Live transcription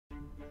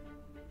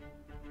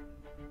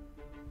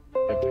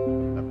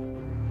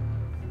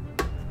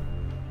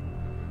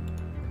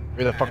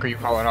Who the fuck are you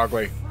calling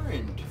ugly?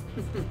 Friend.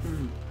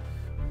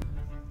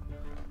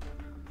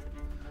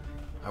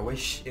 I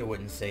wish it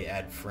wouldn't say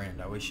add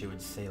friend. I wish it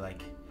would say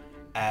like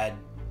add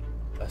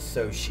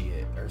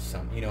associate or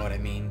something. You know what I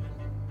mean?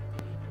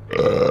 I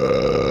don't know.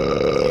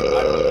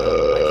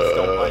 I just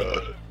don't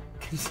like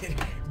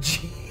consider.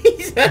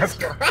 Jesus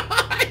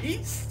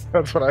Christ!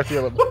 That's what I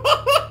feel about.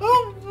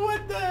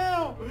 What the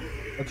hell?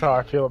 That's how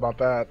I feel about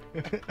that.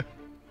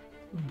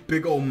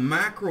 Big old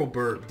mackerel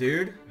burp,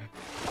 dude.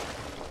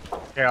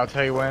 Okay, I'll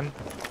tell you when.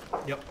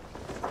 Yep.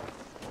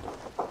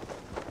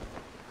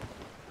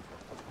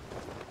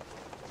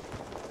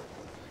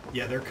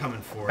 Yeah, they're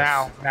coming for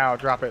us. Now,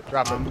 drop it,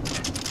 drop it.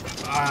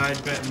 I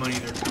bet money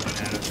they're coming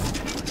at us.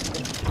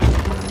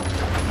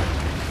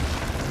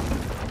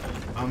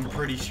 I'm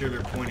pretty sure they're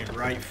pointed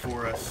right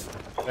for us.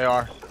 They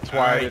are. That's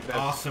why I did Alright, this.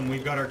 awesome.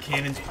 We've got our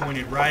cannons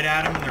pointed right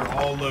at them, and they're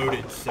all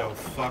loaded, so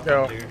fuck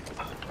Go. them, dude.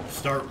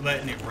 Start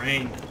letting it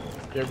rain.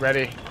 Get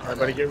ready.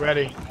 Everybody get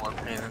ready. More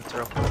pain and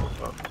throw.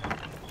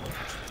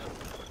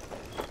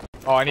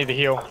 Oh, I need to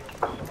heal.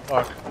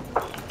 Fuck.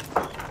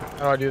 How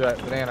do I do that?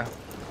 Banana.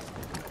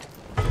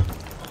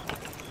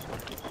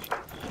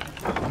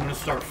 I'm gonna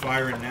start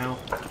firing now.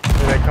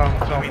 Here they come.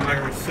 I mean,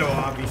 they're so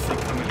obviously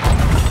coming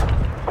at us.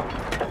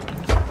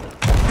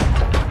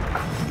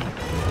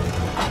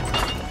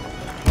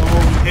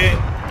 Oh, hit.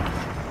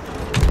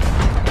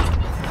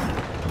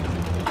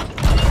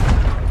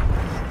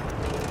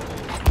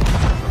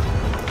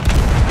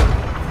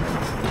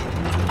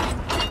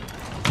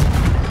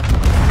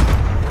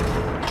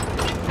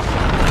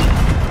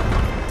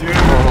 Dude,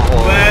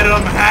 let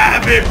them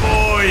have it,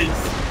 boys!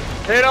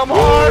 Hit them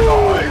hard,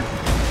 boys!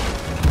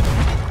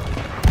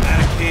 Out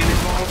of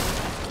cannonballs.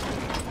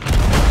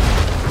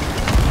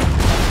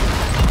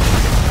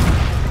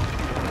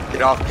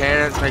 Get off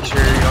cannons, make sure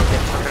you don't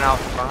get taken out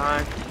from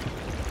behind.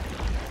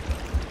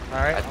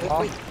 Alright, I think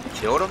we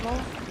killed them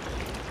all.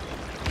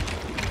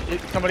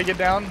 Somebody get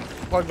down.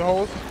 Plug the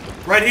holes.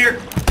 Right here.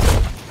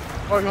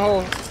 Plug the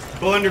holes.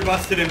 Blunder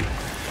busted him.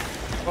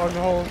 Plug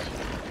the holes.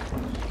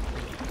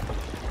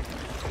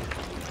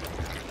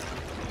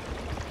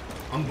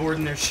 I'm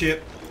boarding their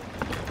ship.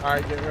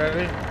 Alright, get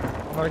ready.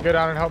 I'm gonna go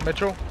down and help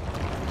Mitchell.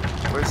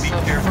 Where's Be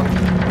the careful.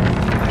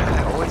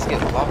 I always get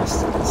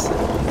lost in this.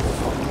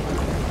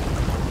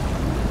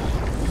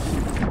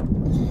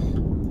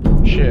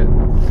 Shit.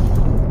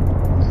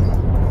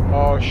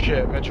 Oh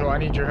shit, Mitchell, I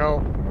need your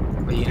help.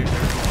 Wait,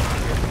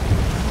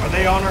 Are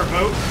they on our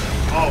boat?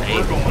 Oh,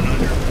 we're going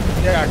under.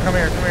 Yeah, come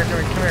here,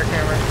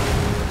 Cameron.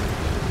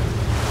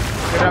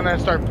 Get down there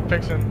and start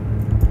fixing.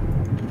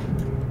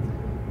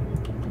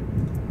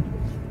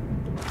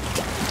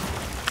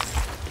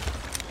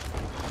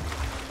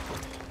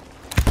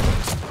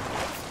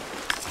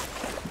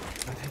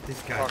 I think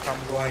this guy Fuck,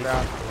 I'm going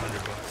down.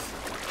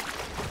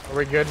 blunderbuss. Are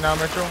we good now,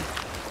 Mitchell?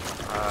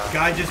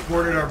 Guy just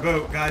boarded our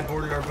boat. Guy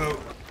boarded our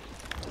boat.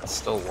 it's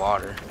still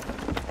water.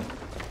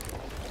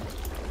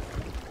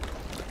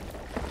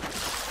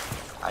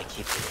 I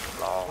keep getting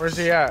lost. Where's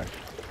he at?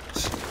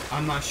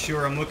 I'm not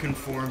sure. I'm looking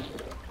for him.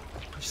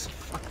 Where's the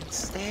fucking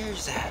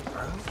stairs at,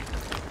 bro?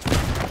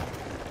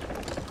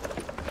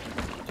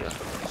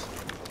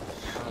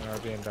 I don't know,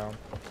 being down.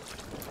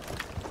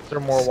 Is there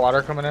more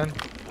water coming in?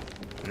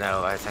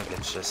 No, I think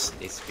it just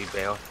needs to be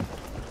bailed.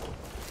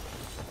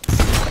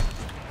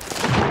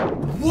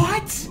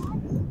 What?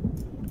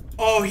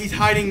 Oh, he's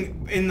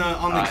hiding in the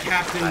on the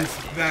captain's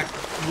back.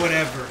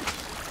 Whatever.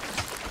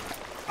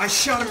 I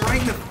shot him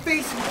right in the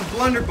face with the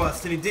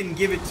blunderbuss, and he didn't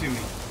give it to me.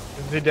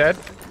 Is he dead?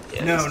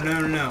 Yeah, No, he's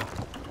dead. no.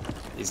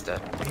 He's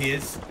dead. He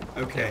is?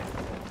 Okay.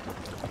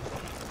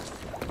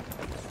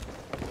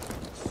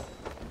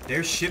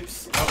 There's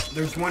ships. Oh,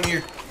 there's one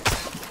here.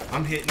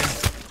 I'm hitting him.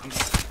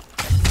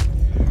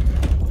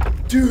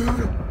 Dude!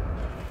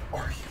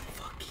 Are you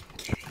fucking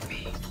kidding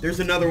me? There's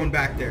another one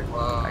back there.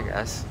 I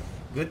guess.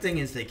 Good thing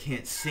is they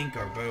can't sink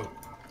our boat,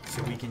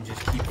 so we can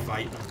just keep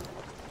fighting.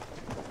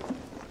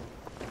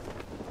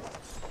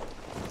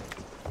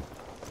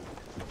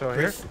 Still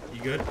here? Chris,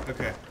 you good?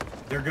 Okay.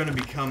 They're gonna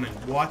be coming.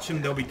 Watch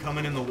them, they'll be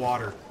coming in the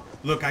water.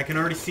 Look, I can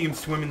already see them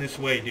swimming this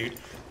way, dude.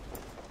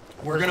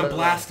 We're gonna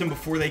blast them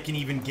before they can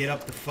even get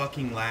up the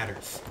fucking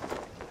ladders.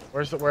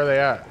 Where are they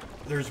at?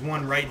 There's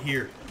one right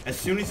here. As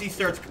soon as he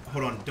starts...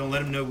 Hold on, don't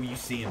let him know you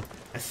see him.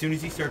 As soon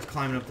as he starts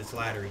climbing up this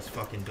ladder, he's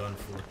fucking done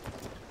for.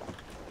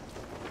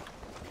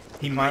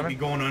 He might be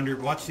going under.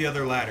 Watch the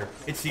other ladder.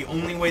 It's the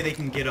only way they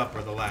can get up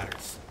are the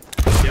ladders.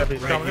 Yep,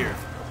 he's right coming. here.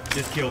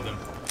 Just killed him.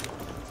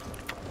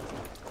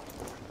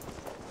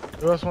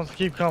 Who else wants to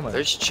keep coming?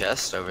 There's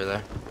chests over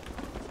there.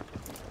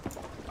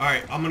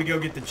 Alright, I'm gonna go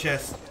get the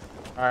chest.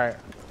 Alright.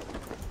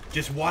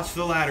 Just watch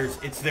the ladders.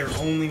 It's their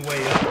only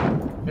way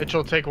up.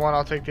 Mitchell, take one,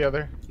 I'll take the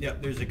other.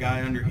 Yep, there's a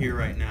guy under here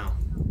right now.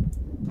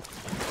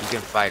 You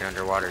can fight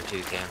underwater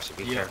too, Cam, so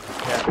be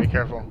careful. Yeah, be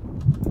careful.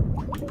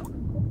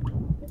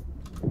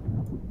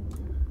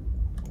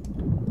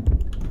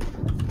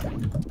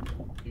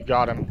 You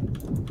got him.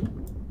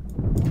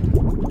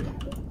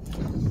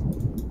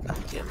 God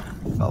damn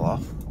it. Fell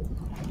off.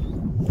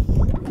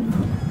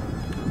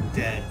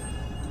 Dead.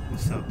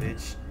 up,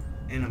 bitch?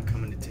 And I'm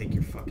coming to take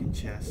your fucking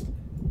chest.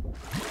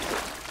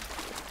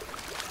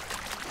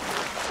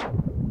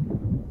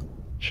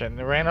 Shouldn't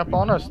have ran up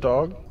on us,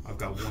 dog. I've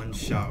got one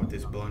shot with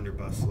this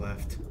blunderbuss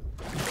left.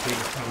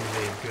 Please tell me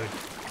they have good.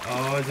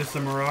 Oh, is this a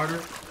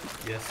marauder?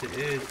 Yes, it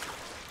is.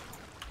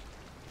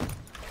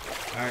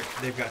 Alright,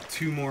 they've got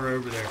 2 more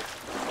over there.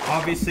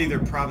 Obviously, they're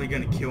probably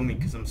gonna kill me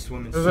because I'm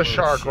swimming slow. There's a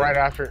shark shit. right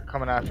after,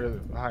 coming after,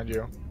 behind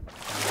you.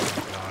 Oh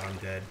my god, I'm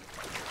dead.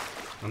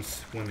 I'm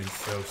swimming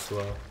so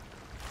slow.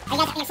 Hey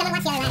guys, here, someone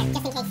watch the other ladder,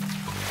 just in case.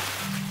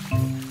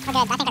 We're good,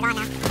 I think they're gone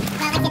now.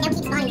 Well, like I said, they'll keep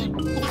spawning there,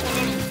 because that's their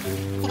mermaid.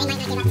 So they might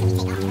not give up till we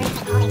take off. We're gonna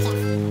take all their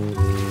chests.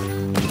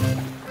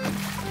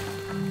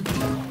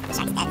 The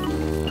shark's dead.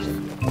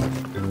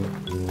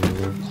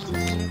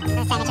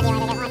 This time it should be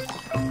only to get one.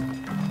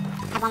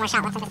 I have one more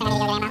shot left, I'm just gonna go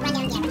get ammo. Run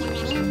down, yeah, run down,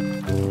 ammo.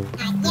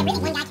 Alright, yeah,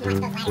 really one guy can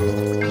watch both ladders. We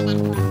can keep running back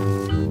and forth.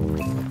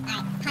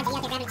 Alright, Hans, are you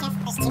out there grabbing chests?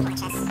 There's 2 more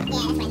chests. Yeah,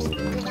 that's what I mean. I'm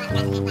gonna go out and grab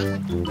the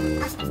last one.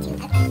 Oh shit, there's 2.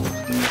 Okay.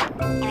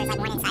 There was like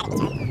one inside of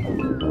each other. They're not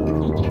spawning inside.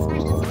 They're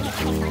spawning something different.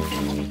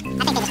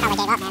 I think they just probably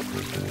gave up, man.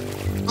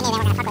 They knew they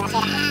weren't gonna fuck with us.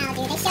 Wow,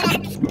 dude, they showed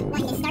up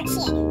wanting to start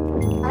shit.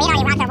 Well, we'd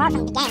already rocked their world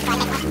from the beginning, so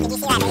I think, did you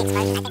see that raid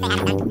explosion? I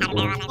think they had a gunpowder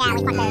barrel on there. Yeah, we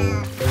fucked their...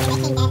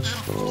 They came dead at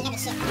us, and we had the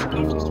shit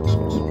perfectly defended them.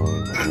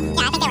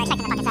 Yeah, I think they were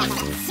expecting the fucking side.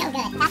 So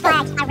good. That's why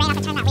I ran up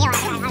and turned that wheel.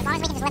 As long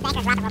as we can just lift anchor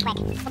and drop it real quick,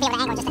 we'll be able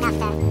to angle just enough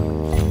to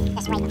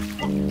just raid them.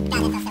 God,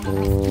 that felt so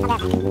good, boys.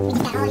 Okay. We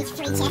just got all these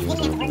free chests. They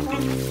didn't have to work for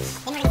them.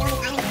 They weren't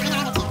going to this island to find our other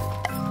chests.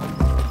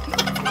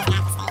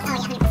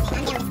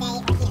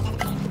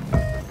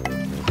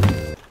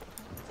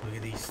 Look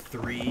at these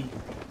 3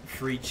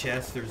 free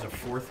chests. There's a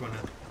 4th one.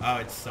 Oh,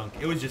 it's sunk.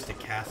 It was just a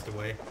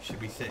castaway. Should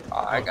we sit?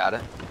 Oh, I got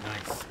it.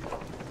 Nice.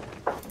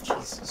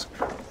 Jesus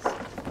Christ.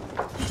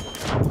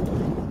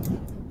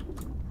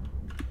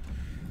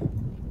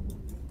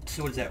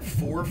 So what is that?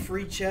 4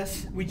 free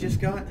chests we just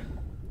got?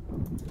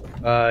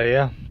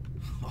 Yeah.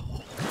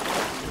 Oh,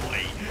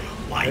 boy,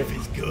 life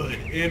is good.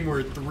 And we're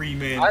a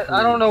 3-man crew.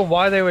 I don't know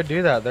why they would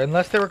do that.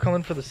 Unless they were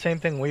coming for the same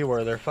thing we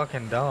were. They're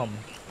fucking dumb.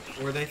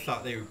 Or they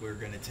thought they were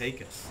gonna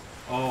take us.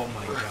 Oh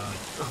my god.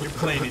 You're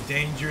playing a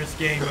dangerous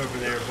game over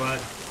there,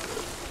 bud.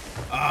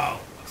 Oh,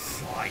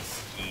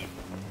 slice ye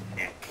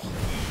neck, ye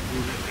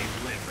woolly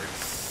livered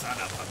son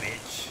of a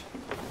bitch.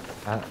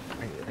 I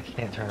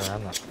can't turn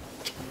around though.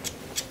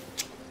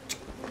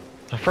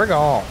 Frig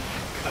off.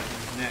 Cut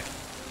his neck.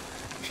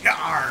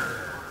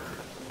 Yarr!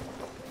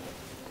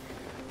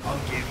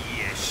 I'll give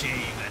ye a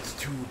shame that's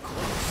too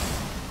close.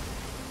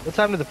 What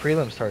time did the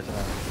prelim start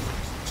tonight?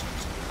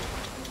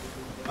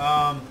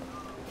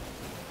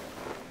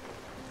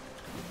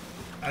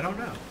 I don't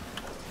know.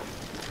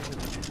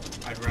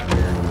 I'd rather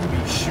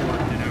be short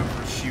than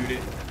overshoot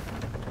it.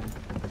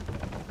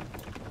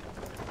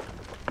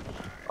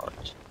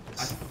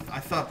 I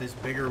thought this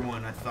bigger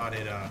one, I thought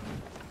it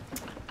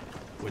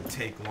would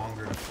take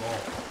longer to fall.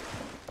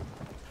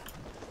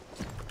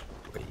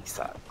 But you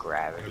thought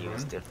gravity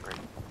was different.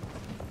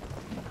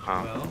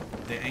 Huh? Well,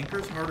 the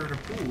anchor's harder to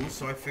pull,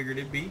 so I figured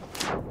it'd be.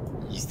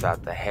 You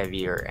thought the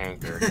heavier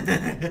anchor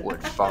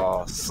would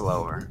fall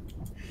slower.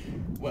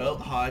 Well,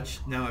 Hodge,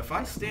 now if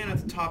I stand at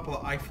the top of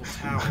the Eiffel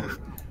Tower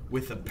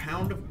with a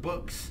pound of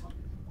books,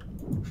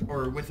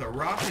 or with a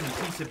rock and a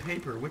piece of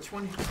paper, which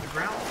one hits the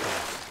ground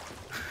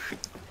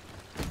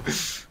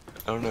first?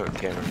 I don't know,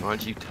 Cameron. Why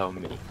don't you tell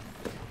me?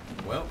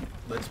 Well,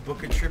 let's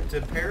book a trip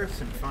to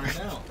Paris and find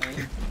out,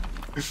 man.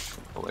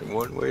 Only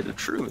one way to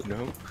truly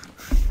know.